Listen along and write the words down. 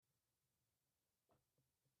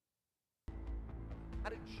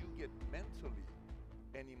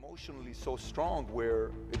and emotionally so strong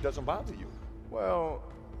where it doesn't bother you? Well,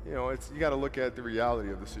 you got to look at the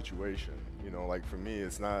reality of the situation. Like for me,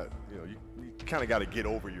 it's not, you kind of got to get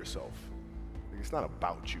over yourself. Like, it's not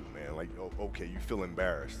about you, man. Like, okay, you feel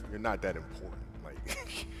embarrassed. You're not that important. Like,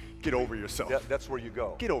 get over yourself. That's where you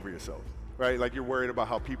go. Get over yourself, right? Like you're worried about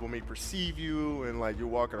how people may perceive you, and like you're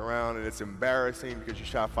walking around and it's embarrassing because you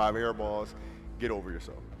shot 5 air balls. Get over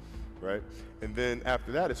yourself, right? And then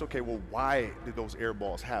after that, it's okay, well, why did those air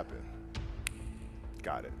balls happen?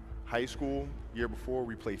 Got it. High school, year before,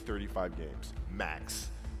 we played 35 games,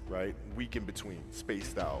 max, right? Week in between,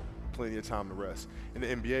 spaced out, plenty of time to rest. In the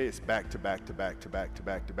NBA, it's back to back to back to back to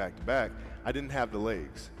back to back to back. I didn't have the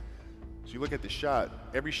legs. So you look at the shot,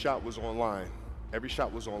 every shot was online, but every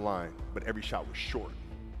shot was short.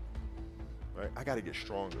 Right? I got to get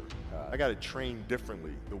stronger. I got to train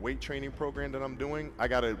differently. The weight training program that I'm doing, I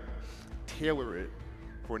got to tailor it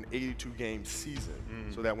for an 82-game season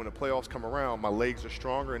so that when the playoffs come around, my legs are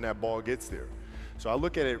stronger and that ball gets there. So I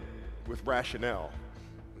look at it with rationale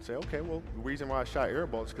and say, okay, well, the reason why I shot air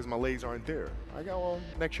balls is because my legs aren't there. I go, well,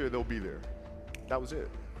 next year they'll be there. That was it.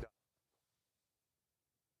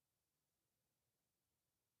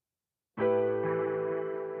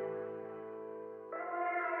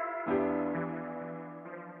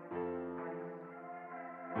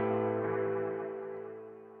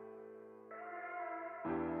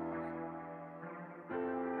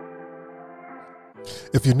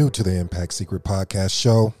 If you're new to the Impact Secret Podcast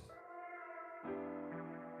show,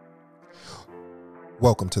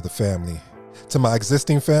 welcome to the family. To my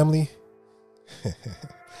existing family,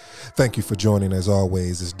 thank you for joining as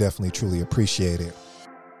always. It's definitely truly appreciated.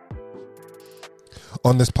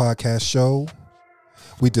 On this podcast show,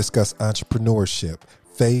 we discuss entrepreneurship,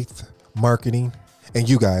 faith, marketing, and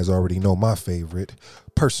you guys already know my favorite,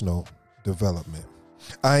 personal development.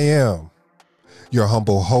 I am your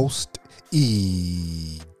humble host,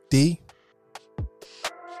 ED.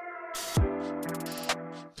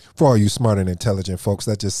 For all you smart and intelligent folks,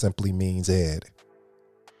 that just simply means Ed.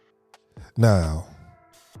 Now,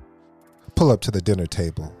 pull up to the dinner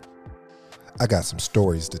table. I got some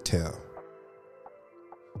stories to tell.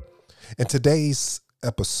 In today's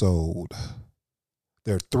episode,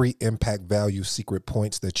 there are 3 impact value secret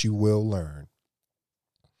points that you will learn.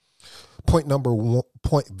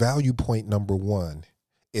 Value point number 1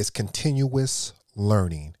 is continuous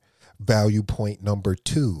learning. Value point number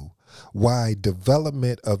 2, why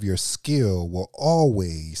development of your skill will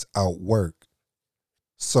always outwork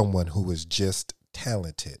someone who is just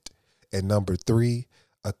talented. And number 3,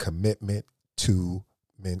 a commitment to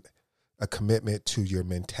your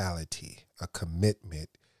mentality. A commitment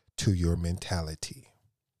to your mentality.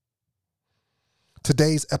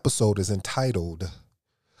 Today's episode is entitled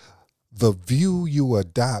The View You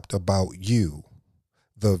Adopt About You.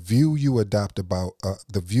 The view you adopt about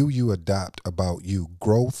you,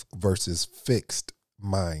 growth versus fixed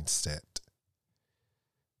mindset.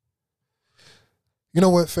 You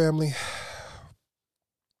know what, family?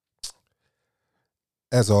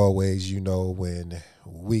 As always, when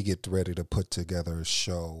we get ready to put together a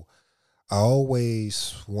show, I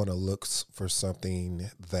always want to look for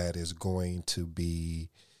something that is going to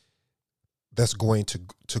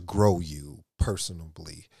grow you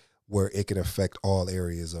personally, where it can affect all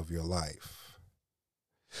areas of your life.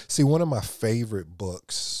 See, one of my favorite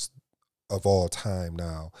books of all time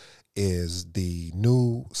now is The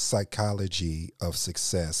New Psychology of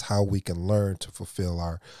Success, How We Can Learn to Fulfill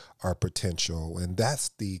Our Potential. And that's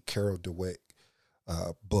the Carol Dweck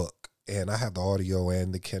book. And I have the audio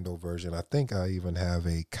and the Kindle version. I think I even have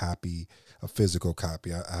a physical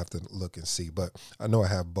copy. I have to look and see. But I know I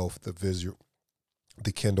have both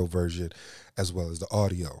the Kindle version as well as the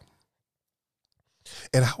audio.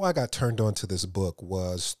 And how I got turned on to this book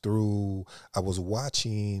was I was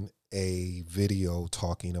watching a video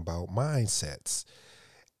talking about mindsets.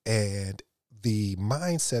 And the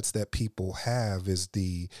mindsets that people have is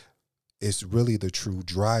really the true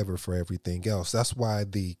driver for everything else. That's why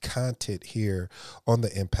the content here on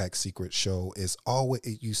the Impact Secret Show is always,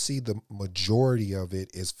 you see the majority of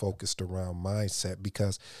it is focused around mindset,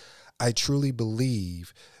 because I truly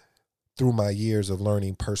believe through my years of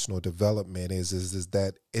learning personal development is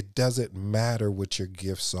that it doesn't matter what your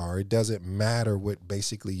gifts are. It doesn't matter what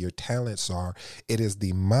basically your talents are. It is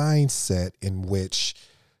the mindset in which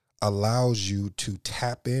allows you to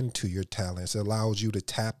tap into your talents, allows you to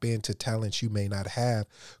tap into talents you may not have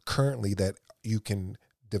currently that you can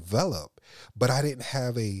develop. But I didn't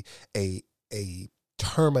have a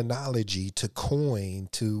terminology to coin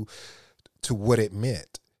to what it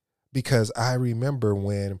meant, because I remember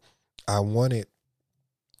when I wanted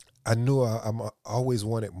I knew I'm always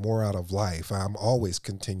wanted more out of life. I'm always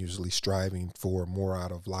continuously striving for more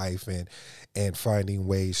out of life and finding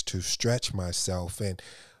ways to stretch myself. And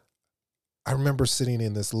I remember sitting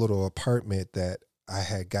in this little apartment that I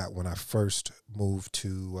had got when I first moved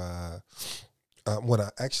to when I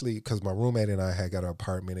actually, because my roommate and I had got an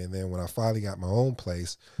apartment, and then when I finally got my own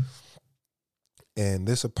place, and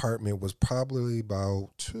this apartment was probably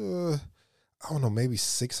about I don't know, maybe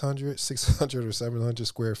 600 or 700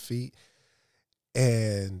 square feet.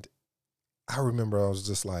 And I remember I was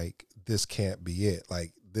just like, this can't be it.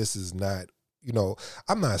 Like, this is not,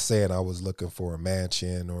 I'm not saying I was looking for a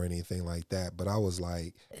mansion or anything like that, but I was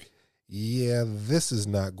like, yeah, this is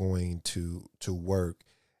not going to work.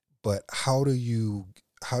 But how do you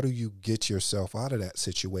get yourself out of that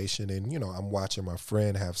situation? And I'm watching my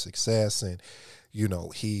friend have success, and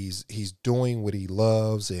he's doing what he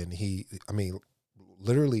loves, and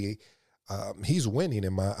literally he's winning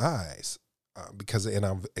in my eyes, and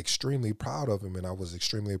I'm extremely proud of him, and I was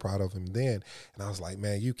extremely proud of him then. And I was like,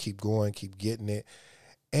 man, you keep going, keep getting it.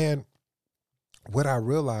 And what I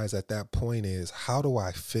realized at that point is, how do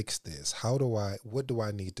I fix this? What do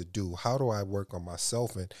I need to do? How do I work on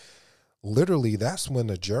myself? And literally, that's when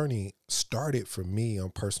the journey started for me on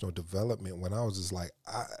personal development, when I was just like,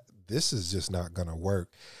 this is just not going to work.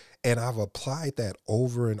 And I've applied that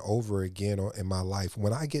over and over again in my life.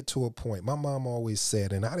 When I get to a point, my mom always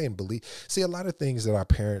said, and I didn't believe, see, a lot of things that our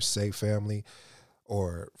parents say, family,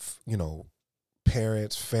 or,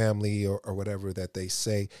 parents, family, or whatever that they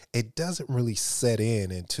say, it doesn't really set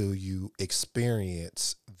in until you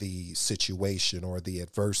experience the situation or the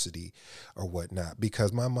adversity or whatnot.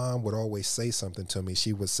 Because my mom would always say something to me.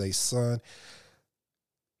 She would say, son,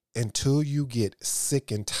 until you get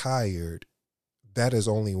sick and tired, that is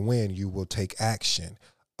only when you will take action.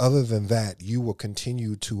 Other than that, you will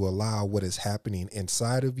continue to allow what is happening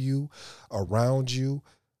inside of you, around you,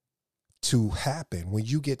 to happen. When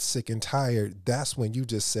you get sick and tired, that's when you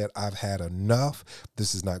just said, I've had enough.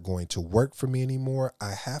 This is not going to work for me anymore.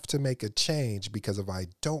 I have to make a change, because if I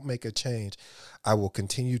don't make a change, I will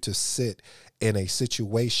continue to sit in a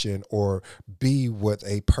situation or be with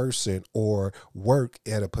a person or work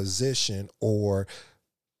at a position or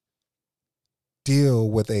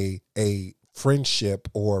deal with a friendship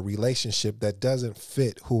or relationship that doesn't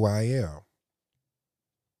fit who I am.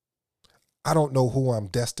 I don't know who I'm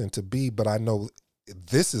destined to be, but I know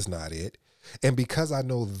this is not it. And because I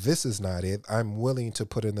know this is not it, I'm willing to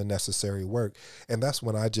put in the necessary work. And that's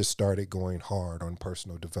when I just started going hard on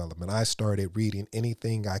personal development. I started reading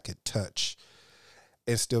anything I could touch.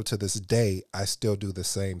 And still to this day, I still do the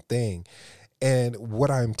same thing. And what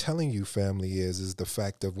I'm telling you, family, is the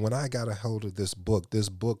fact of when I got a hold of this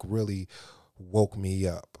book really woke me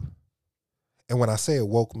up. And when I say it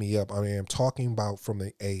woke me up, I mean, I'm talking about from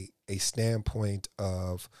a standpoint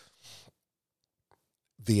of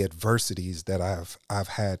the adversities that I've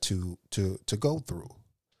had to go through.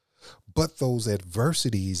 But those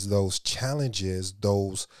adversities, those challenges,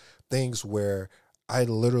 those things where I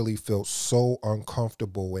literally felt so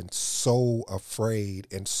uncomfortable and so afraid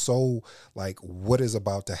and so like what is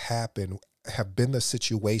about to happen, have been the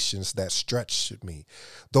situations that stretched me.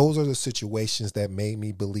 Those are the situations that made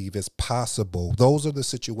me believe it's possible. Those are the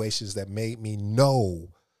situations that made me know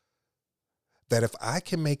that if I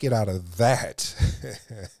can make it out of that,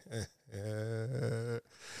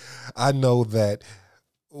 I know that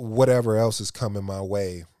whatever else is coming my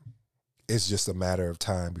way, it's just a matter of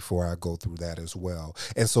time before I go through that as well.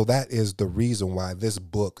 And so that is the reason why this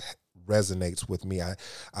book resonates with me. I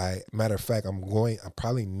matter of fact, I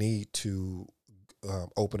probably need to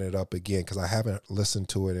open it up again, because I haven't listened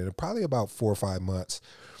to it in probably about 4 or 5 months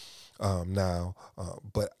now.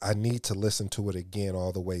 But I need to listen to it again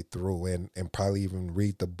all the way through, and probably even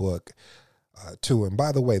read the book too. And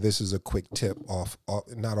by the way, this is a quick tip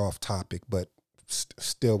not off topic, but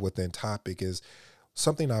still within topic, is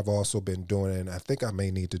something I've also been doing, and I think I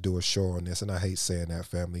may need to do a show on this. And I hate saying that,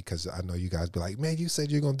 family, because I know you guys be like, man, you said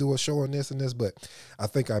you're going to do a show on this and this, but I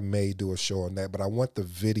think I may do a show on that. But I want the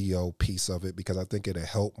video piece of it, because I think it'll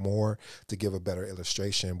help more to give a better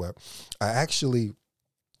illustration. But I actually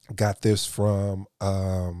got this from,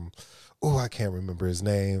 I can't remember his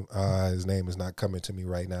name. His name is not coming to me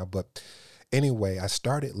right now. But anyway, I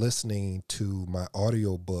started listening to my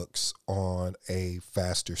audiobooks on a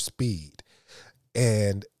faster speed.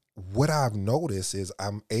 And what I've noticed is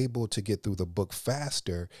I'm able to get through the book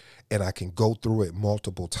faster, and I can go through it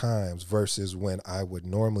multiple times, versus when I would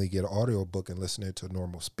normally get an audiobook and listen it to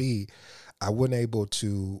normal speed, I wasn't able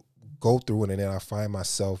to go through it, and then I find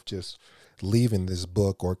myself just leaving this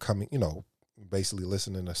book or coming, basically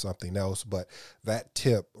listening to something else. But that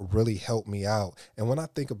tip really helped me out. And when I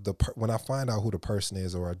think of when I find out who the person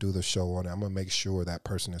is, or I do the show on it, I'm going to make sure that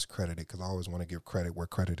person is credited, because I always want to give credit where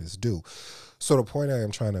credit is due. So the point I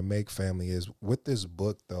am trying to make, family, is with this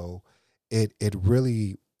book, though, it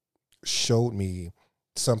really showed me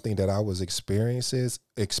something that I was experiencing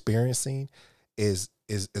is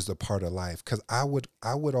a part of life. Because I was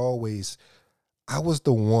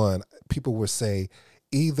the one, people would say,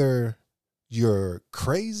 either you're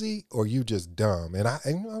crazy or you just dumb. And I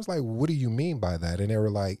was like, what do you mean by that? And they were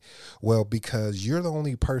like, well, because you're the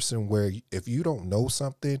only person where if you don't know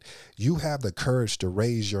something, you have the courage to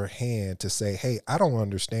raise your hand to say, hey, I don't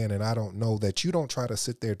understand and I don't know, that you don't try to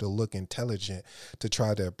sit there to look intelligent to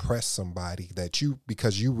try to impress somebody,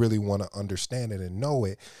 because you really want to understand it and know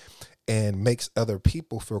it, and makes other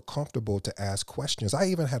people feel comfortable to ask questions. I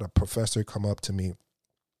even had a professor come up to me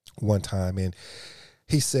one time, and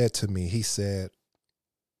he said to me,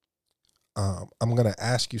 I'm going to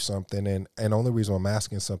ask you something. And the only reason I'm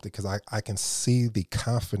asking something, because I can see the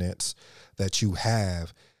confidence that you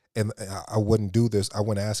have. And I wouldn't do this, I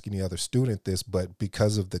wouldn't ask any other student this, but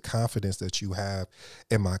because of the confidence that you have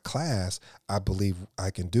in my class, I believe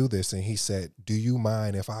I can do this. And he said, do you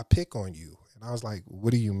mind if I pick on you? And I was like,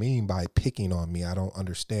 what do you mean by picking on me? I don't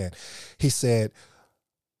understand. He said,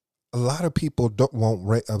 a lot of people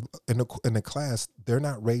in the class, they're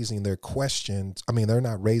not raising their questions. I mean, they're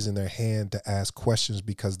not raising their hand to ask questions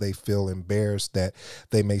because they feel embarrassed that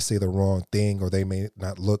they may say the wrong thing, or they may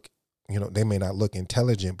not look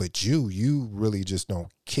intelligent. But you really just don't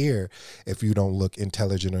care if you don't look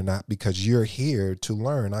intelligent or not, because you're here to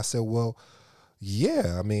learn. I said, well,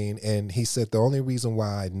 yeah, I mean, and he said, the only reason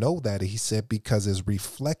why I know that, he said, because it's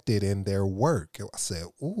reflected in their work. I said,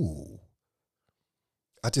 ooh.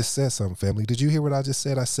 I just said something, family. Did you hear what I just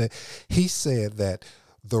said? He said that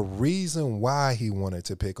the reason why he wanted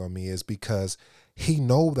to pick on me is because he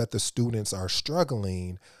know that the students are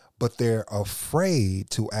struggling, but they're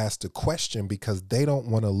afraid to ask the question because they don't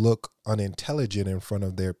want to look unintelligent in front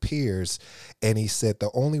of their peers. And he said,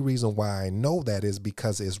 the only reason why I know that is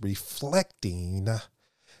because it's reflecting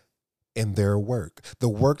in their work. The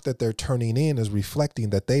work that they're turning in is reflecting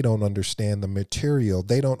that they don't understand the material.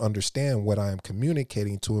 They don't understand what I am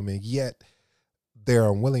communicating to them, and yet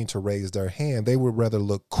they're unwilling to raise their hand. They would rather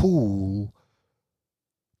look cool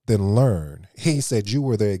than learn. He said, you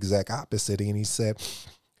were the exact opposite. And he said,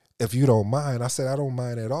 if you don't mind, I said, I don't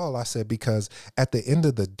mind at all. I said, because at the end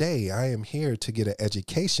of the day, I am here to get an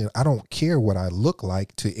education. I don't care what I look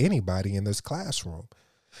like to anybody in this classroom.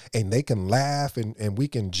 And they can laugh and we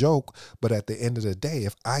can joke, but at the end of the day,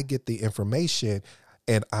 if I get the information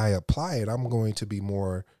and I apply it, I'm going to be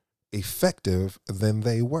more effective than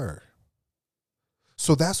they were.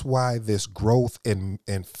 So that's why this growth and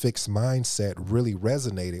fixed mindset really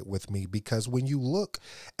resonated with me, because when you look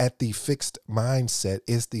at the fixed mindset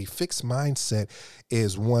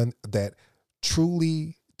is one that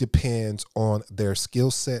truly depends on their skill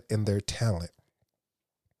set and their talent.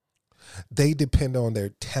 They depend on their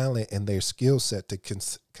talent and their skill set to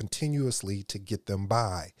continuously to get them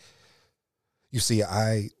by. You see,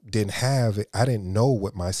 I didn't know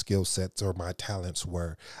what my skill sets or my talents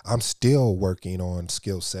were. I'm still working on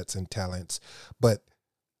skill sets and talents, but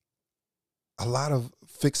a lot of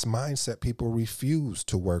fixed mindset people refuse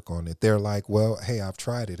to work on it. They're like, well, hey, I've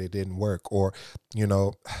tried it. It didn't work. Or,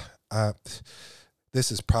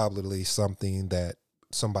 this is probably something that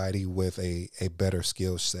somebody with a better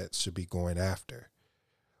skill set should be going after.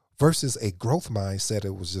 Versus a growth mindset,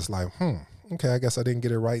 it was just like, okay, I guess I didn't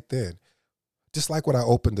get it right then. Just like what I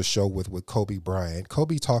opened the show with Kobe Bryant.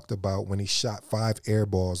 Kobe talked about when he shot 5 air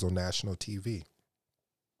balls on national TV.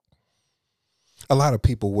 A lot of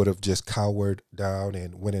people would have just cowered down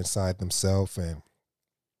and went inside themselves and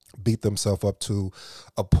beat themselves up to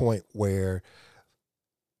a point where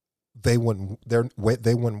they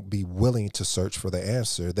wouldn't be willing to search for the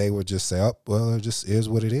answer. They would just say, oh, well, it just is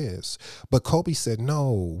what it is. But Kobe said,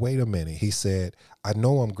 no, wait a minute. He said, I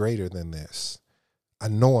know I'm greater than this. I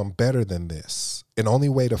know I'm better than this. And only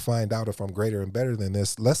way to find out if I'm greater and better than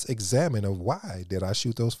this, let's examine of why did I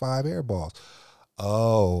shoot those 5 air balls?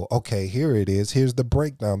 Oh, okay, here it is. Here's the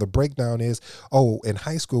breakdown. The breakdown is, in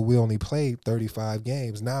high school, we only played 35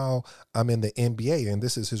 games. Now I'm in the NBA, and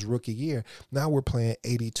this is his rookie year. Now we're playing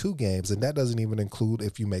 82 games, and that doesn't even include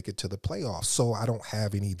if you make it to the playoffs. So I don't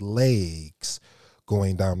have any legs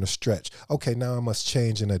going down the stretch. Okay, now I must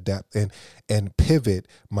change and adapt and pivot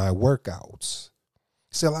my workouts.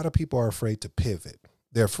 See, a lot of people are afraid to pivot.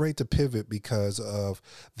 They're afraid to pivot because of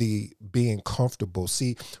the being comfortable.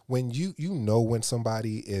 See, when when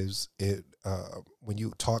somebody is, when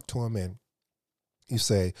you talk to them and You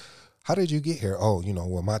say, how did you get here? Oh,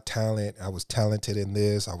 well, my talent, I was talented in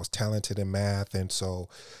this, I was talented in math. And so,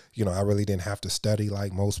 I really didn't have to study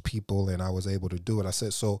like most people, and I was able to do it. I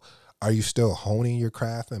said, so are you still honing your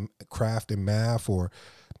craft and math, or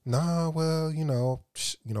nah, well,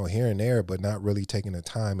 here and there, but not really taking the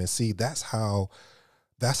time? And see, that's how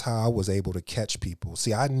I was able to catch people.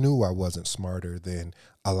 See, I knew I wasn't smarter than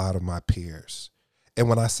a lot of my peers. And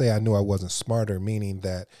when I say I knew I wasn't smarter, meaning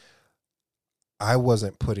that I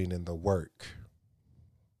wasn't putting in the work.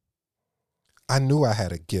 I knew I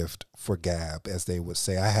had a gift for gab, as they would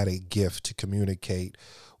say. I had a gift to communicate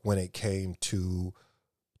when it came to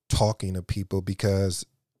talking to people, because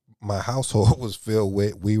my household was filled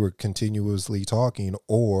with, we were continuously talking,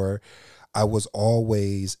 or I was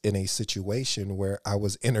always in a situation where I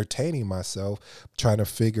was entertaining myself, trying to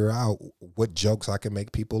figure out what jokes I could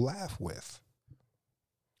make people laugh with.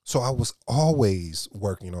 So I was always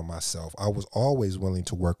working on myself. I was always willing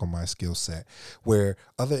to work on my skill set, where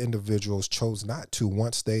other individuals chose not to.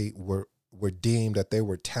 Once they were deemed that they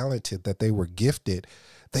were talented, that they were gifted,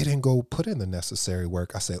 they didn't go put in the necessary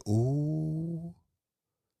work. I said, ooh,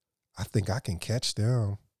 I think I can catch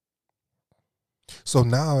them. So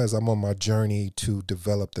now, as I'm on my journey to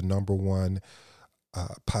develop the #1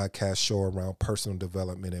 podcast show around personal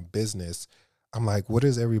development and business, I'm like, what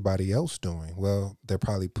is everybody else doing? Well, they're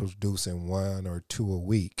probably producing 1 or 2 a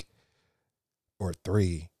week, or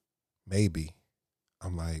 3, maybe.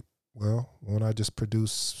 I'm like, well, won't I just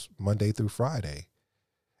produce Monday through Friday?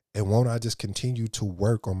 And won't I just continue to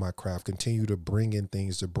work on my craft, continue to bring in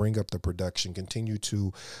things to bring up the production, continue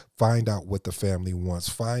to find out what the family wants,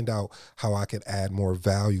 find out how I can add more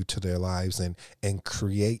value to their lives, and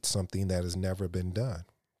create something that has never been done.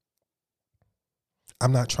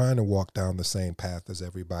 I'm not trying to walk down the same path as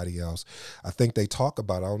everybody else. I think they talk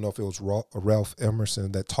about, I don't know if it was Ralph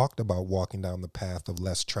Emerson that talked about walking down the path of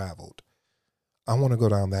less traveled. I want to go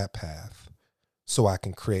down that path so I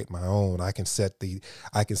can create my own. I can set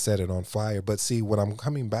it on fire. But see, what I'm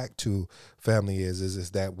coming back to, family, is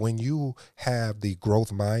that when you have the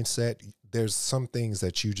growth mindset, there's some things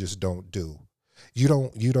that you just don't do. You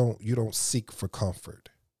don't seek for comfort.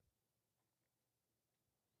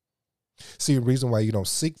 See, the reason why you don't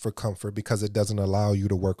seek for comfort, because it doesn't allow you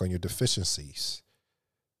to work on your deficiencies.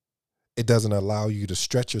 It doesn't allow you to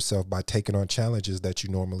stretch yourself by taking on challenges that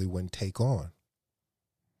you normally wouldn't take on.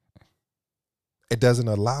 It doesn't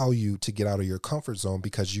allow you to get out of your comfort zone,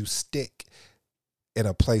 because you stick in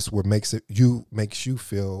a place where makes you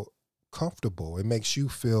feel comfortable. It makes you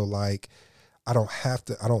feel like I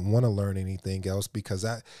don't want to learn anything else, because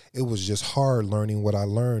it was just hard learning what I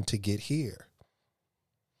learned to get here.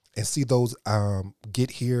 And see, those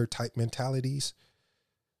get here type mentalities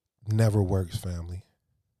never works, family.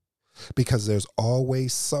 Because there's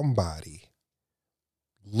always somebody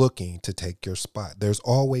looking to take your spot. There's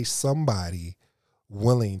always somebody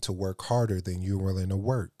willing to work harder than you're willing to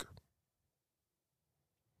work.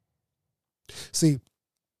 See,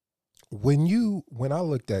 when I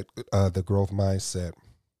looked at the growth mindset,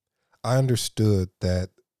 I understood that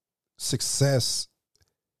success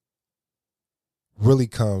really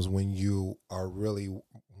comes when you are really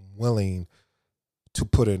willing to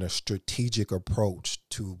put in a strategic approach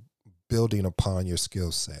to building upon your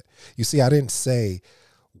skill set. You see, I didn't say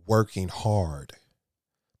working hard,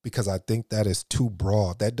 because I think that is too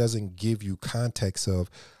broad. That doesn't give you context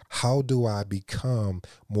of how do I become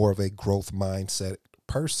more of a growth mindset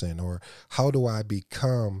person, or how do I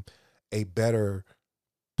become a better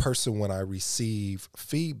person when I receive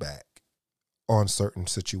feedback on certain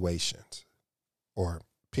situations, or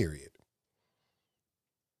period.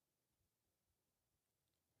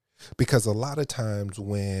 Because a lot of times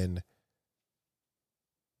when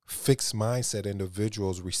fixed mindset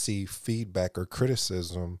individuals receive feedback or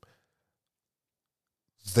criticism,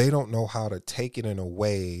 they don't know how to take it in a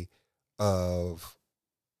way of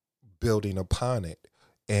building upon it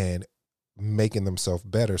and making themselves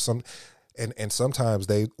better. And sometimes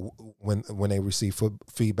when they receive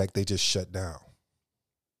feedback, they just shut down.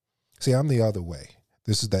 See, I'm the other way.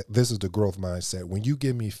 This is the growth mindset. When you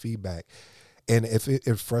give me feedback, and if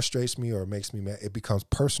it frustrates me or makes me mad, it becomes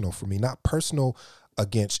personal for me. Not personal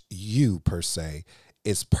against you per se.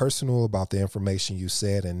 It's personal about the information you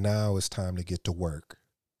said, and now it's time to get to work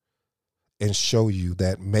and show you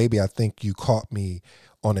that maybe I think you caught me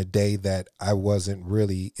on a day that I wasn't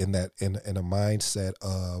really in a mindset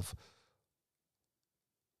of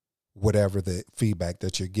whatever the feedback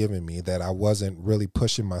that you're giving me, that I wasn't really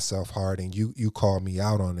pushing myself hard, and you called me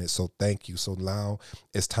out on it. So thank you. So now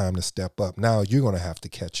it's time to step up. Now you're going to have to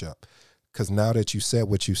catch up, Because now that you said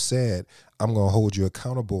what you said, I'm going to hold you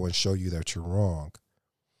accountable and show you that you're wrong.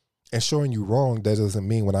 And showing you wrong, that doesn't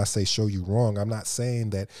mean when I say show you wrong, I'm not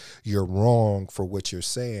saying that you're wrong for what you're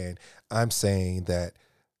saying. I'm saying that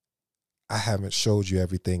I haven't showed you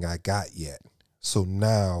everything I got yet. So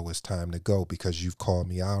now it's time to go because you've called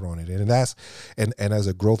me out on it. And that's and as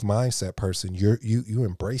a growth mindset person, you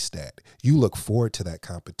embrace that. You look forward to that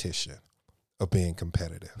competition of being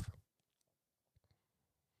competitive.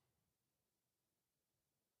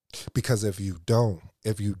 Because if you don't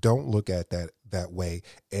look at that way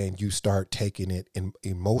and you start taking it in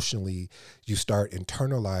emotionally, you start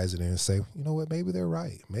internalizing it and say, you know what, maybe they're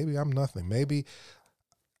right. Maybe I'm nothing. Maybe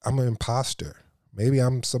I'm an imposter. Maybe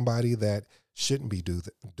I'm somebody that shouldn't be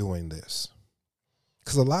doing this.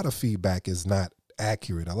 Because a lot of feedback is not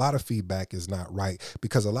accurate. A lot of feedback is not right.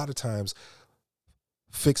 Because a lot of times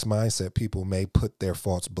fixed mindset people may put their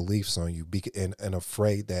false beliefs on you and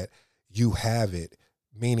afraid that you have it,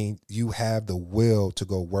 meaning you have the will to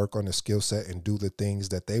go work on the skill set and do the things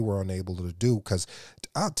that they were unable to do. Because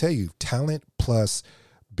I'll tell you, talent plus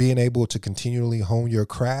being able to continually hone your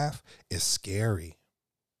craft is scary.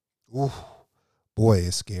 Ooh, boy,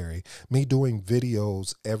 it's scary. Me doing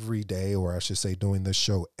videos every day, or I should say doing this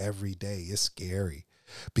show every day, is scary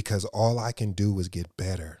because all I can do is get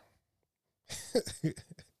better.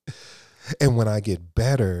 And when I get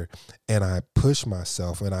better and I push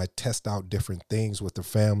myself and I test out different things with the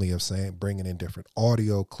family of saying, bringing in different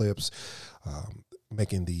audio clips,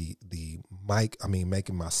 making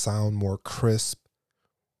making my sound more crisp,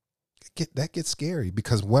 that gets scary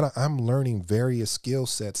because when I'm learning various skill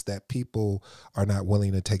sets that people are not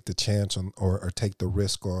willing to take the chance on or take the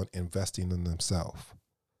risk on investing in themselves.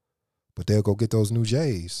 But they'll go get those new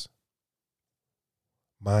J's.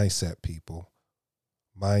 Mindset people.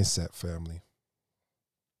 Mindset family.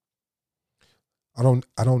 I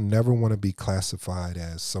don't never want to be classified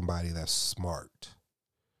as somebody that's smart.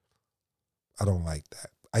 I don't like that.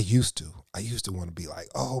 I used to want to be like,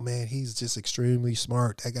 oh man, he's just extremely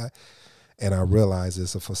smart, that guy. And I realize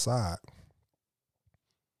it's a facade.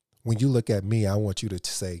 When you look at me, I want you to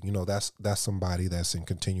say, you know, that's somebody that's in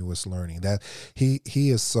continuous learning. That he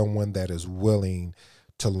is someone that is willing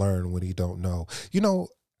to learn when he don't know. You know,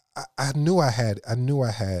 I knew I had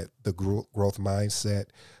the growth mindset,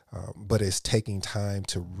 but it's taking time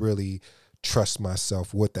to really trust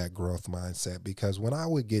myself with that growth mindset, because when I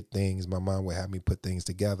would get things, my mom would have me put things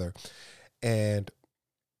together and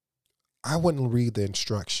I wouldn't read the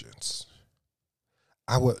instructions.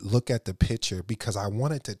 I would look at the picture because I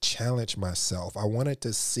wanted to challenge myself. I wanted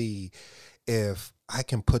to see if I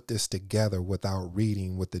can put this together without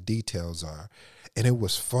reading what the details are. And it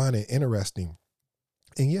was fun and interesting.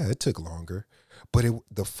 And yeah, it took longer, but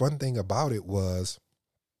the fun thing about it was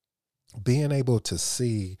being able to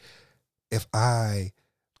see if I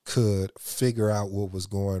could figure out what was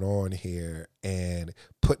going on here and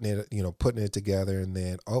putting it together, and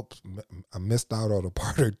then, I missed out on a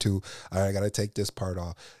part or two. All right, I got to take this part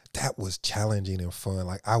off. That was challenging and fun.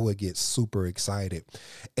 Like, I would get super excited.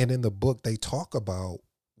 And in the book, they talk about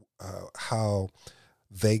how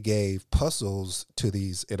they gave puzzles to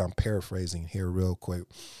these, and I'm paraphrasing here real quick.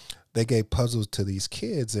 They gave puzzles to these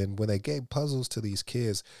kids, and when they gave puzzles to these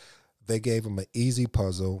kids, they gave them an easy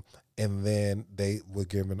puzzle, and then they were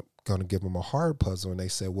going to give them a hard puzzle, and they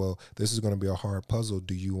said, well, this is going to be a hard puzzle.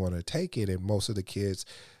 Do you want to take it? And most of the kids,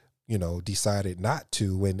 decided not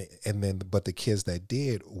to. But the kids that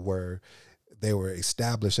did were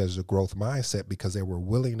established as a growth mindset because they were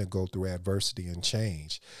willing to go through adversity and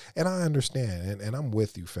change. And I understand, and I'm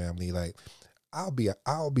with you, family. Like, I'll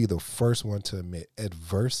be the first one to admit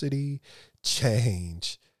adversity,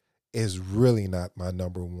 change is really not my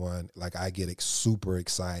number one. Like, I get super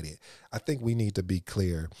excited. I think we need to be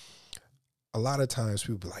clear. A lot of times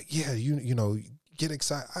people be like, yeah, get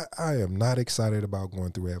excited. I am not excited about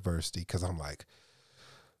going through adversity because I'm like,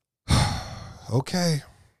 okay,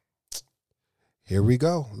 here we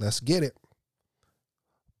go. Let's get it.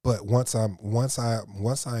 But once I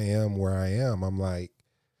am where I am, I'm like,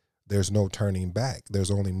 there's no turning back.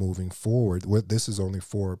 There's only moving forward. This is only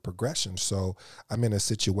forward progression. So I'm in a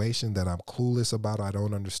situation that I'm clueless about. I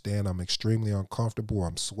don't understand. I'm extremely uncomfortable.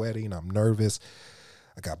 I'm sweating. I'm nervous.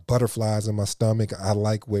 I got butterflies in my stomach. I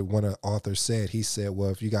like what one of the authors said. He said, well,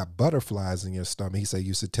 if you got butterflies in your stomach, he said,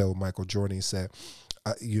 you should tell Michael Jordan, he said,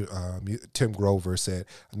 Tim Grover said,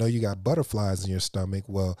 I know you got butterflies in your stomach.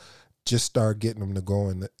 Well, just start getting them to go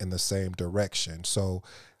in the same direction. So,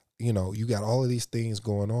 you got all of these things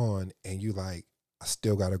going on and you like, I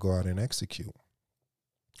still got to go out and execute.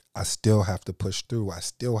 I still have to push through. I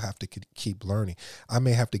still have to keep learning. I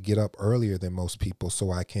may have to get up earlier than most people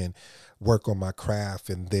so I can work on my craft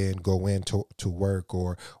and then go into work,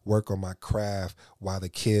 or work on my craft while the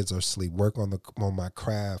kids are asleep. Work on my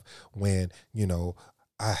craft when,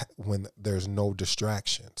 when there's no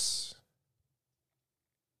distractions.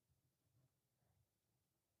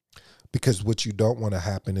 Because what you don't want to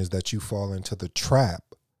happen is that you fall into the trap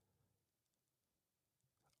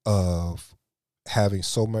of having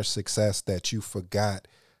so much success that you forgot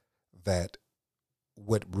that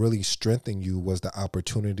what really strengthened you was the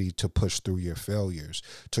opportunity to push through your failures,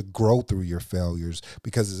 to grow through your failures.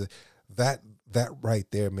 Because that right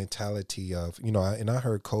there mentality of, and I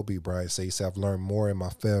heard Kobe Bryant say, he said, I've learned more in my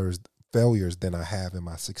failures than I have in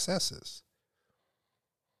my successes.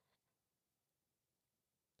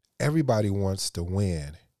 Everybody wants to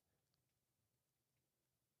win.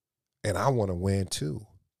 And I want to win too.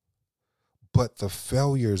 But the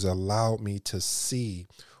failures allowed me to see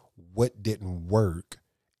what didn't work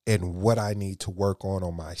and what I need to work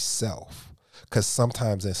on myself. Because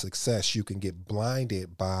sometimes in success, you can get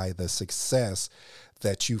blinded by the success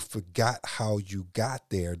that you forgot how you got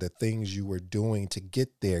there, the things you were doing to get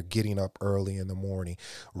there, getting up early in the morning,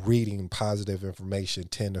 reading positive information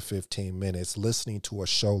 10 to 15 minutes, listening to a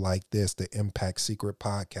show like this, the Impact Secret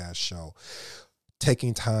Podcast Show,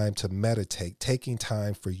 taking time to meditate, taking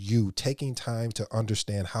time for you, taking time to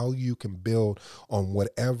understand how you can build on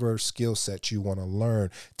whatever skill set you want to learn,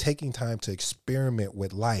 taking time to experiment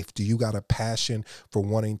with life. Do you got a passion for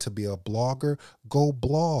wanting to be a blogger? Go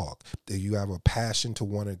blog. Do you have a passion to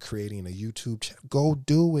want to creating a YouTube channel? Go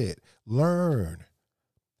do it. Learn.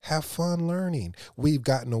 Have fun learning. We've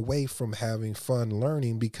gotten away from having fun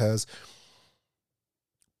learning because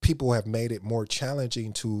people have made it more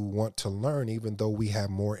challenging to want to learn, even though we have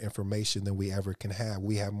more information than we ever can have.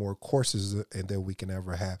 We have more courses than we can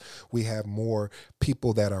ever have. We have more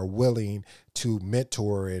people that are willing to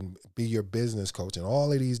mentor and be your business coach and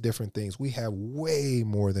all of these different things. We have way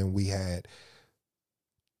more than we had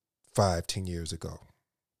 5-10 years ago.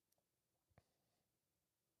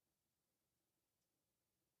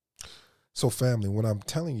 So family, what I'm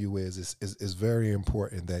telling you is very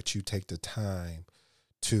important that you take the time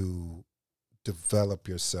to develop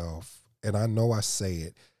yourself. And I know I say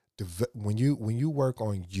it, when you work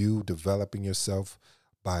on you developing yourself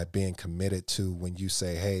by being committed to, when you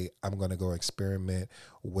say, hey, I'm going to go experiment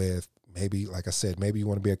with, maybe, like I said, maybe you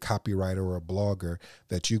want to be a copywriter or a blogger,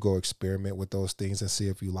 that you go experiment with those things and see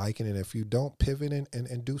if you like it. And if you don't, pivot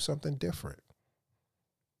and do something different.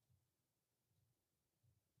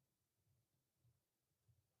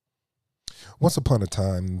 Once upon a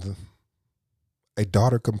time, a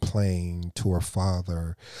daughter complained to her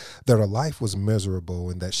father that her life was miserable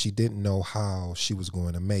and that she didn't know how she was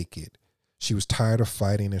going to make it. She was tired of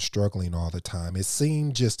fighting and struggling all the time. It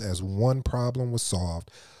seemed just as one problem was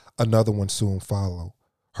solved, another one soon followed.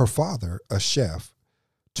 Her father, a chef,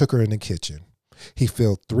 took her in the kitchen. He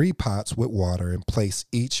filled 3 pots with water and placed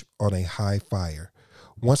each on a high fire.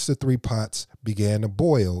 Once the 3 pots began to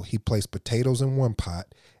boil, he placed potatoes in one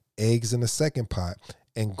pot, eggs in the second pot,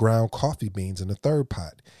 and ground coffee beans in the third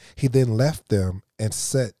pot. He then left them and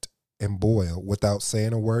set and boiled without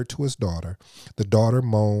saying a word to his daughter. The daughter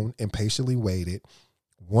moaned and patiently waited,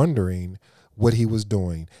 wondering what he was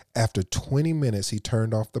doing. After 20 minutes, he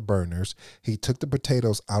turned off the burners. He took the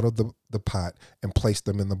potatoes out of the pot and placed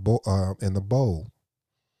them in the bowl.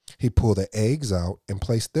 He pulled the eggs out and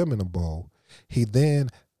placed them in a bowl. He then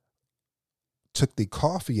took the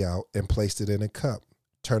coffee out and placed it in a cup.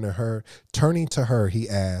 Turning to her, he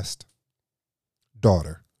asked,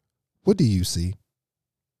 "Daughter, what do you see?"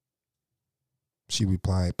 She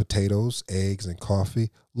replied, "Potatoes, eggs, and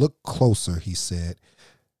coffee." "Look closer," he said,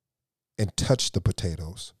 and touched the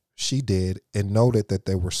potatoes. She did and noted that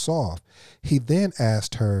they were soft. He then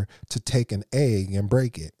asked her to take an egg and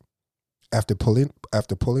break it. After pulling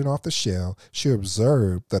off the shell, she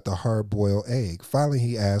observed that the hard-boiled egg. Finally,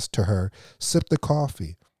 he asked her, "Sip the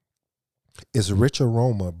coffee." Its rich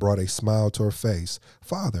aroma brought a smile to her face.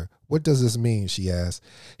 "Father, what does this mean?" she asked.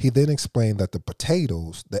 He then explained that the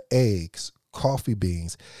potatoes, the eggs, coffee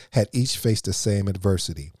beans had each faced the same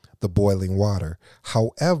adversity, the boiling water.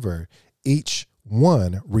 However, each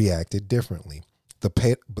one reacted differently. The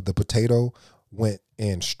potato went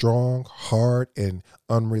in strong, hard, and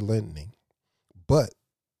unrelenting. But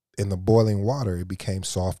in the boiling water, it became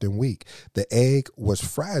soft and weak. The egg was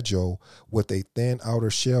fragile with a thin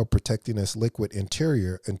outer shell protecting its liquid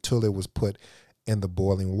interior until it was put in the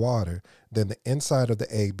boiling water. Then the inside of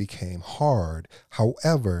the egg became hard.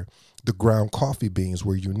 However, The ground coffee beans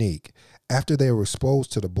were unique. After they were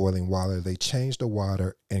exposed to the boiling water, they changed the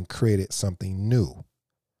water and created something new.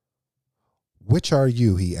 Which are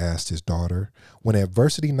you, he asked his daughter. When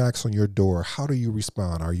adversity knocks on your door, how do you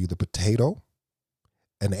respond? Are you the potato,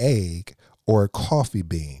 an egg, or a coffee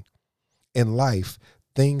bean? In life,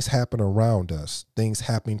 things happen around us, things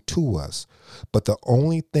happen to us. But the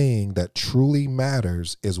only thing that truly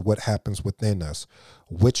matters is what happens within us.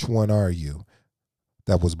 Which one are you?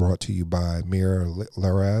 That was brought to you by Mira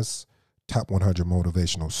Laraz, Top 100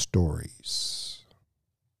 Motivational Stories.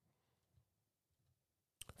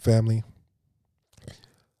 Family,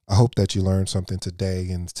 I hope that you learned something today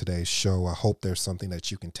in today's show. I hope there's something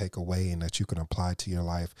that you can take away and that you can apply to your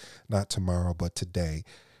life, not tomorrow, but today.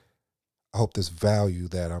 I hope this value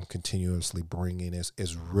that I'm continuously bringing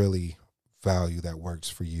is really value that works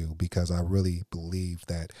for you, because I really believe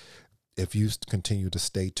that if you continue to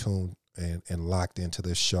stay tuned and locked into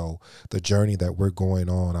this show, the journey that we're going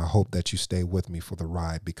on, I hope that you stay with me for the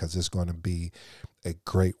ride, because it's going to be a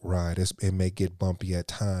great ride. It may get bumpy at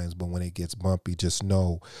times, but when it gets bumpy, just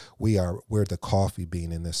know we're the coffee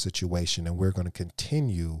bean in this situation, and we're going to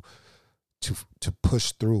continue to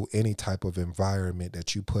push through any type of environment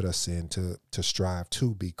that you put us in to strive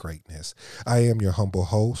to be greatness. I am your humble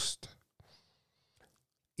host,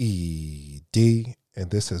 ED, and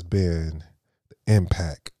this has been the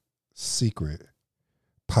Impact Secret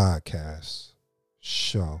Podcast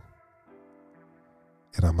Show.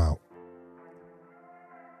 And I'm out.